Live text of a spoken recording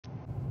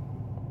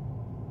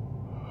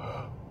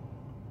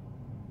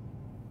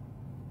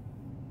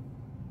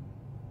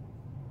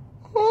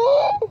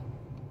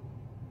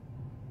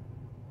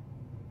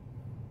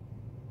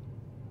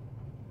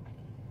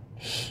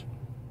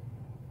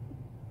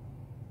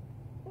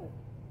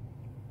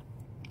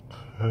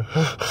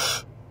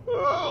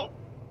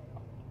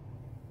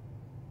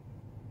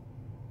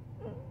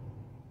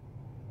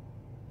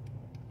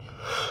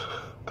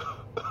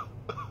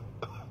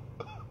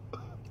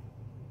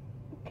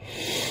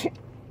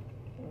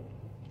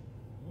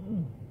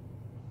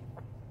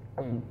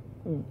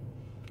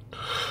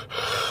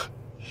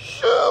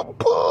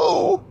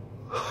Shampoo.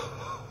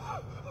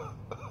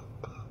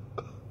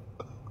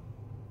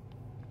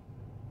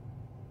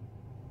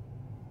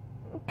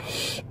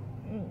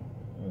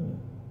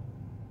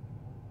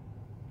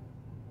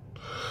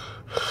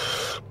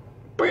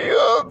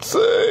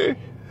 Beyonce.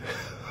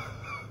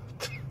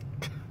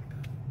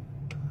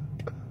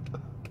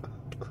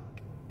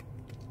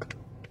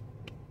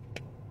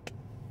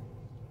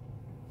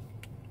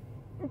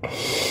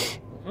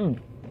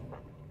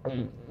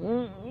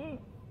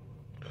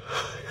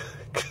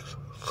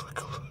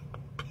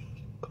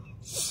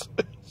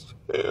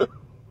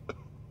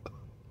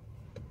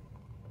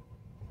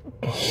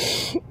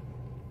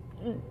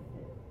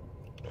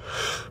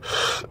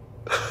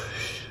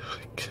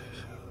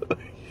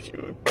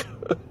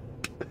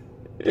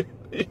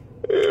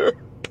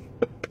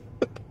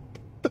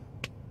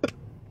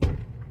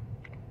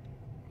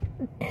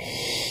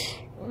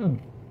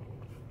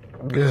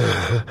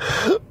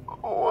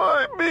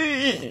 Why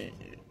me?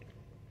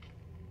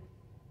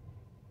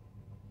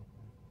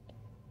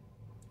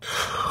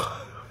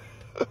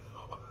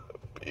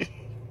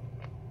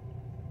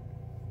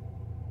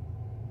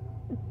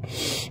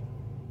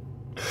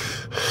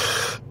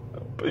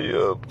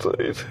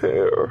 Beyonce's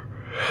hair.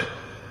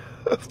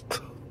 I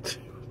don't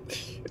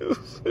even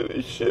use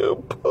any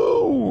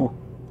shampoo.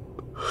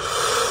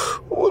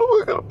 What am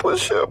I gonna put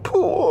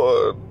shampoo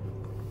on?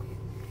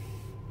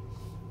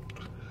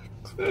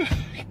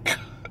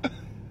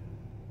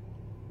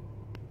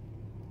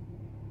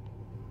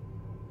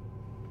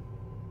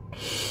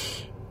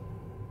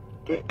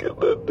 Thinking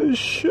that this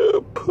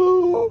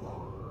shampoo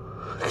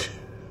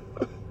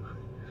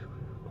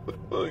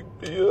like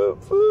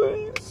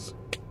Beyonce's,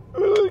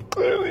 and I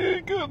clearly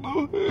ain't got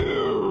no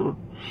hair.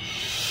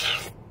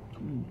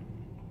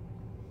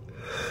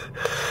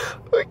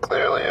 I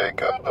clearly ain't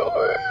got no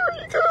hair.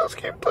 You guys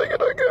keep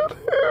thinking I got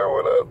hair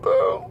when I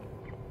don't.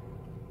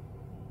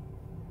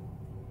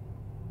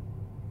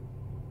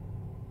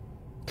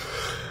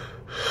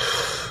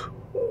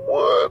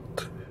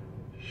 What?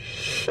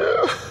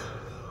 Shampoo.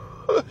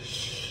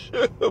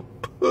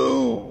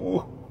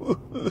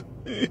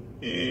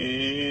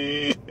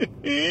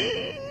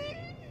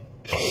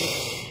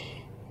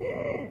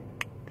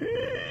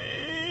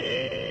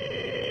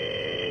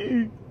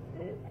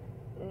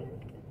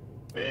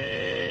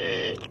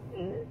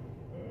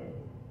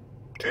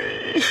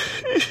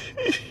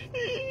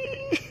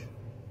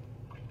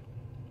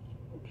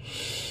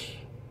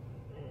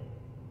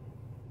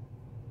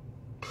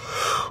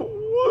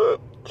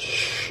 What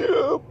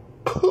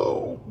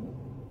shampoo?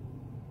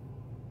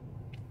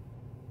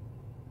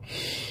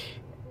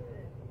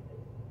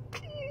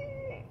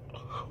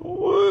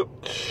 What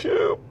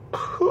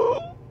shampoo?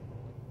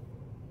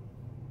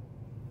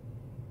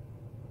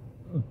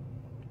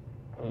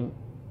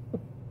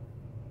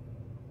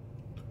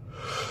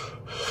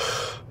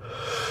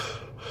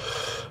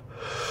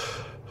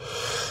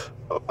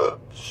 What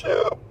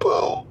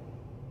shampoo?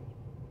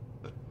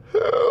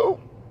 Hell.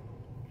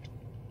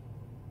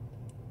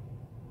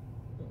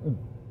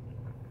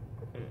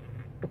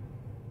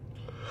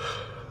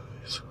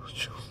 It's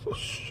just a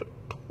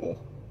shampoo.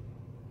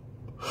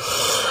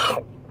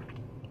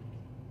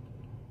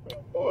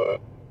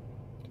 What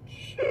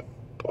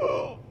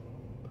shampoo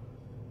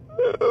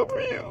have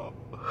you?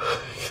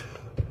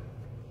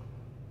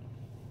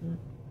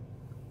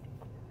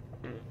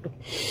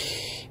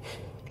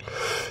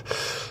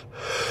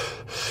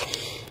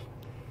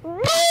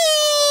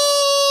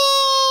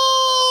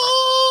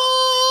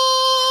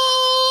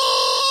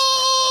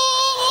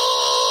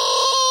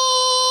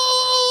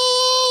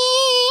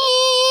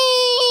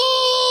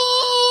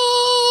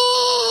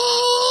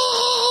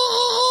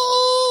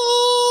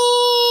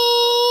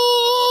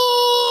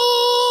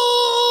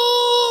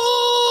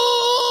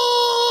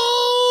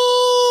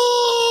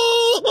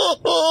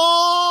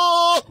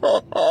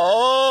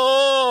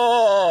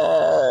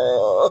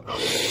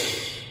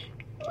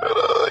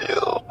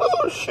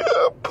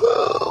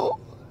 Shampoo.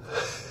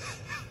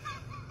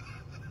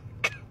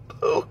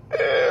 No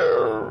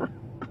hair.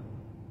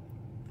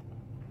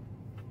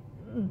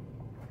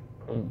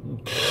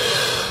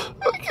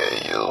 I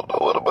can't use no.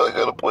 What am I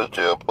gonna put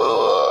shampoo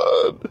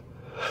on?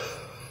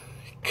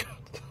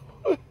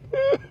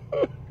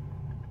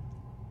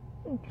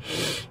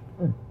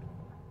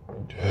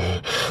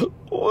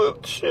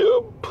 What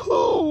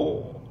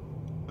shampoo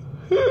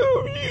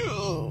have you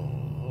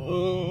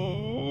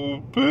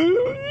been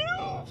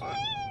using,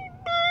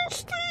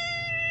 Bestie?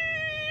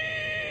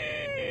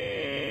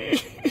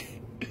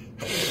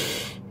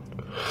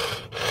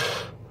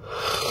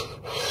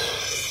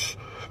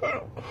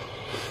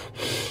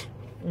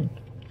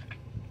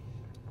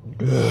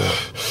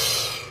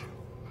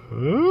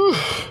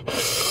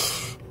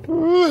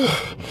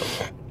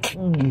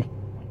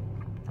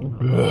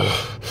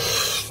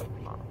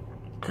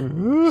 Ain't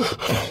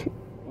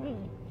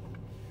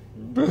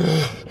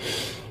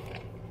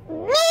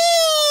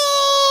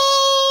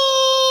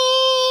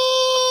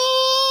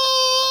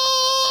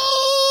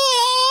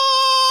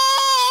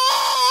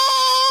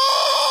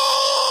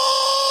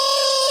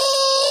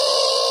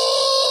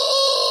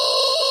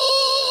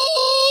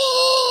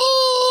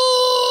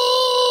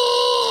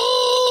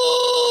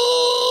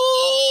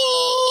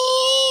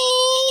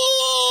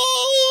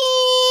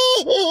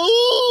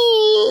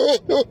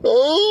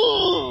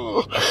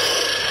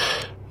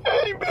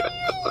been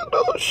using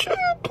no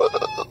shampoo.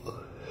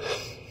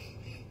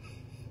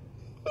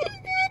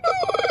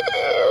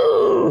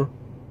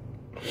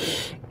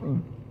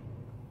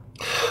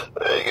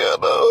 Ain't got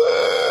no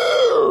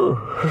hair.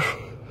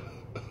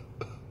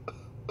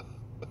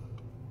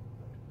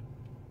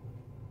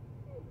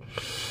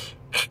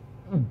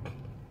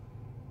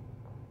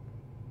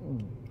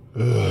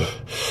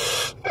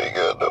 Ain't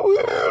got no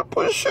hair to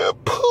put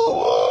shampoo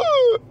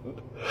on.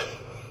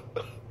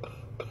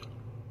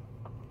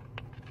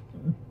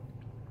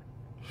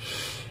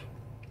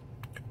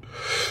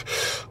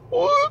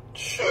 What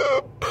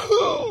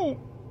shampoo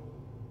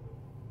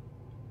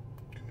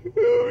have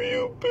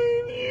you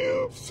been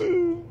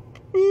using,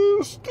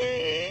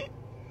 Bestie?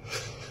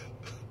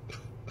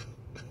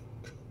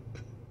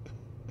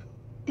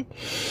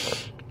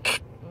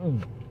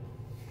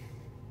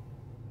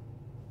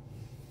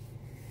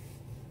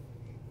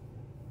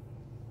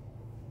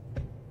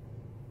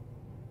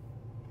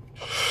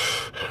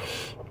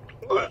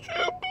 What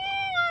shampoo?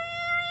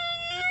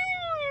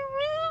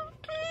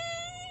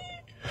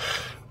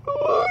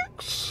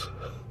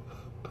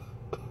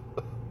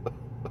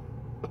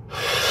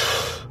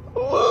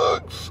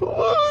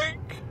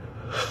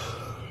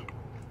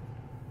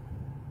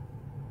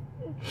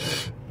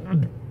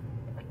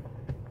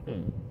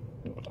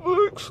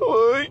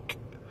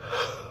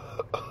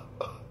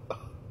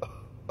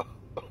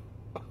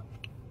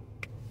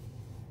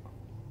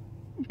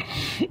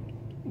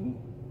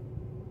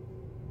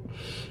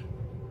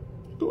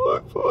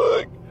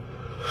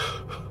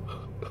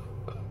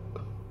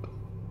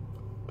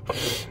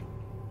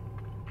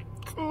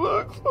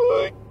 Looks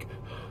like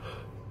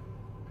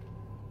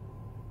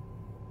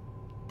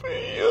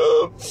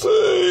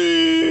Beyonce's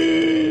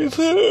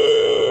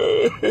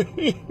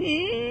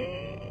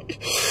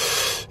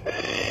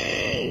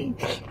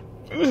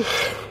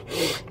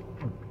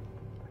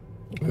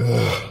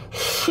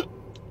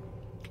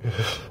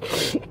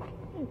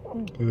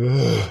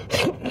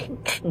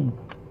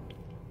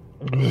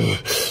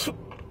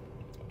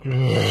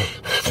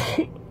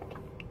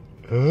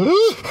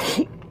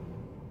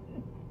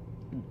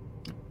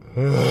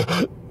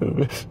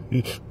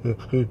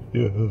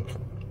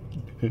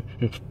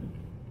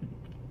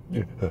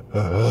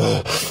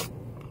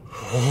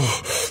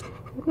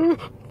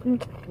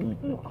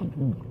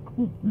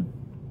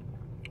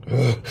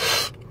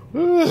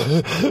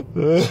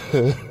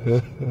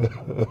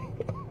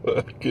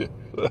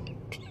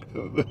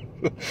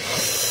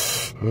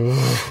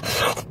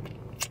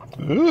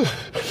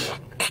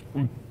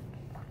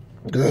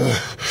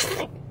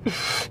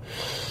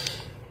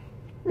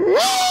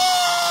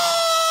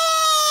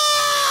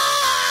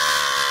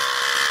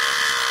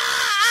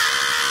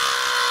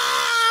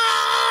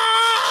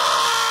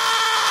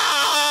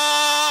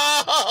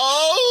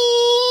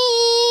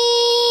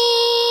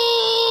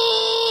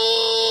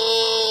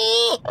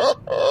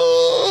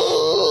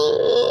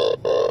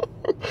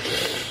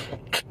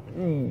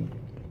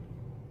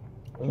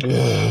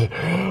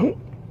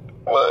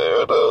my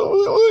hair don't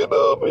look like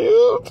no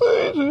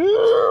Beyonce's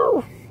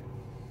hair.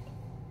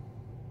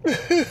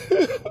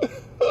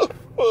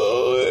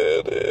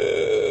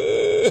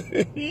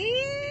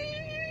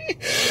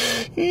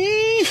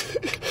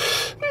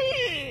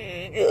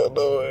 You got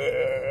no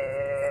hair.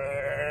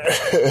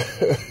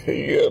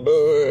 You got no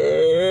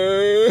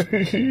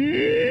hair.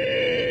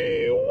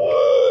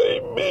 Why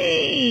me?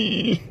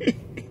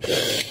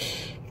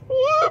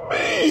 Why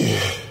me?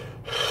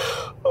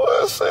 Why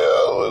say I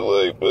look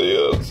like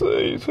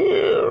Beyonce's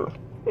hair?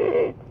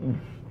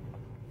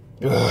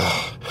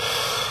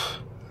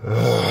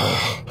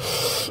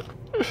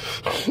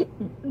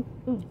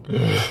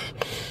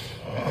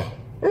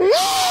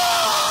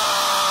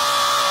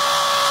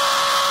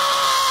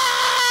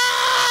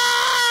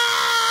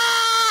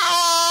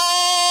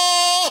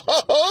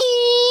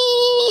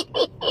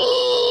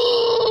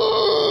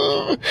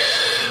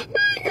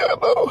 Ain't got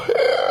no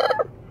hair.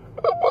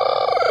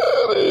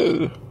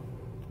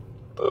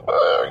 The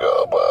hair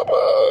got my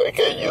I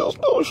can't use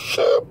no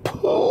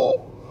shampoo.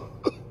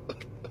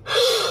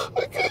 I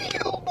can't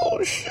use no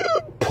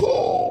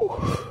shampoo.